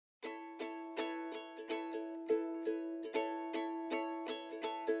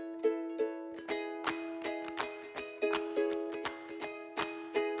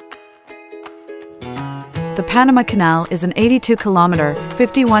The Panama Canal is an 82-kilometer,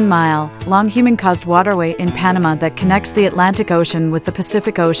 51-mile, long human-caused waterway in Panama that connects the Atlantic Ocean with the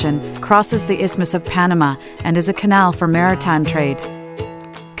Pacific Ocean, crosses the Isthmus of Panama, and is a canal for maritime trade.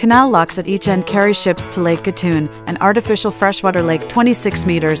 Canal locks at each end carry ships to Lake Gatun, an artificial freshwater lake 26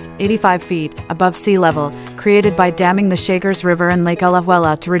 meters, 85 feet, above sea level, created by damming the Chagres River and Lake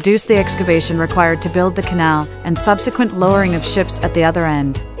Alajuela to reduce the excavation required to build the canal, and subsequent lowering of ships at the other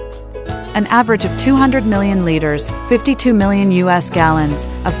end. An average of 200 million liters, 52 million US gallons,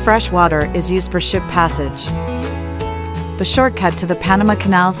 of fresh water is used for ship passage. The shortcut to the Panama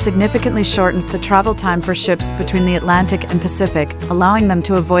Canal significantly shortens the travel time for ships between the Atlantic and Pacific, allowing them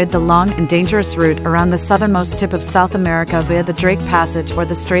to avoid the long and dangerous route around the southernmost tip of South America via the Drake Passage or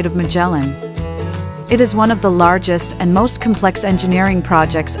the Strait of Magellan. It is one of the largest and most complex engineering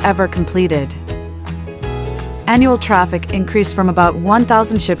projects ever completed. Annual traffic increased from about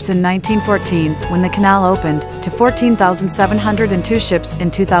 1,000 ships in 1914, when the canal opened, to 14,702 ships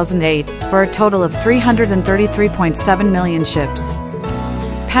in 2008, for a total of 333.7 million ships.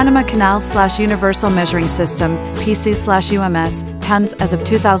 Panama Canal/Universal Measuring System (PC/UMS) tons as of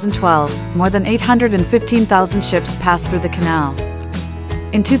 2012, more than 815,000 ships passed through the canal.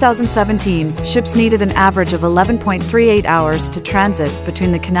 In 2017, ships needed an average of 11.38 hours to transit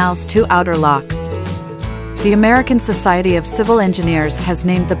between the canal's two outer locks. The American Society of Civil Engineers has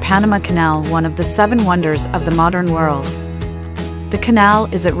named the Panama Canal one of the 7 wonders of the modern world. The canal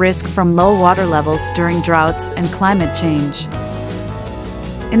is at risk from low water levels during droughts and climate change.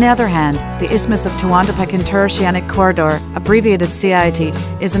 On the other hand, the Isthmus of Tehuantepec Interoceanic Corridor, abbreviated CIT,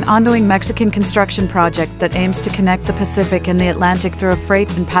 is an ongoing Mexican construction project that aims to connect the Pacific and the Atlantic through a freight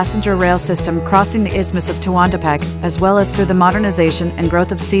and passenger rail system crossing the Isthmus of Tehuantepec, as well as through the modernization and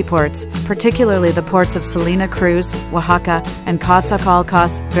growth of seaports, particularly the ports of Salina Cruz, Oaxaca, and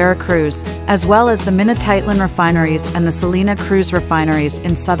Coatzacoalcos, Veracruz, as well as the Minatitlan refineries and the Salina Cruz refineries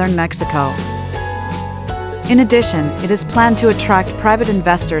in southern Mexico. In addition, it is planned to attract private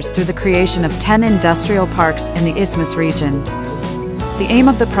investors through the creation of 10 industrial parks in the Isthmus region. The aim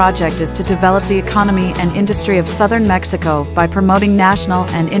of the project is to develop the economy and industry of southern Mexico by promoting national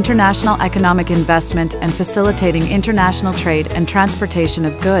and international economic investment and facilitating international trade and transportation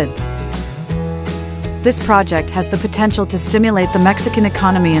of goods. This project has the potential to stimulate the Mexican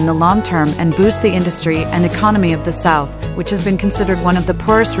economy in the long term and boost the industry and economy of the South, which has been considered one of the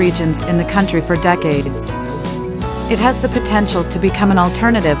poorest regions in the country for decades. It has the potential to become an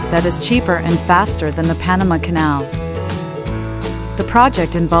alternative that is cheaper and faster than the Panama Canal. The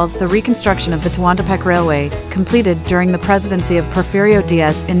project involves the reconstruction of the Tehuantepec Railway, completed during the presidency of Porfirio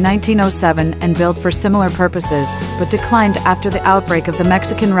Diaz in 1907 and built for similar purposes, but declined after the outbreak of the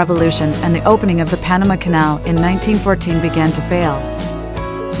Mexican Revolution and the opening of the Panama Canal in 1914 began to fail.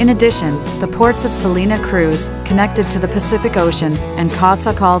 In addition, the ports of Salina Cruz, connected to the Pacific Ocean, and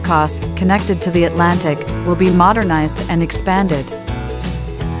Coatzacoalcos, connected to the Atlantic, will be modernized and expanded.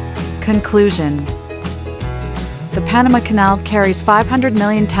 Conclusion: the Panama Canal carries 500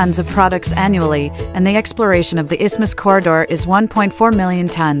 million tons of products annually, and the exploration of the Isthmus corridor is 1.4 million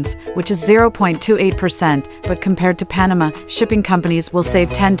tons, which is 0.28%, but compared to Panama, shipping companies will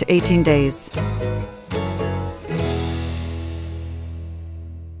save 10 to 18 days.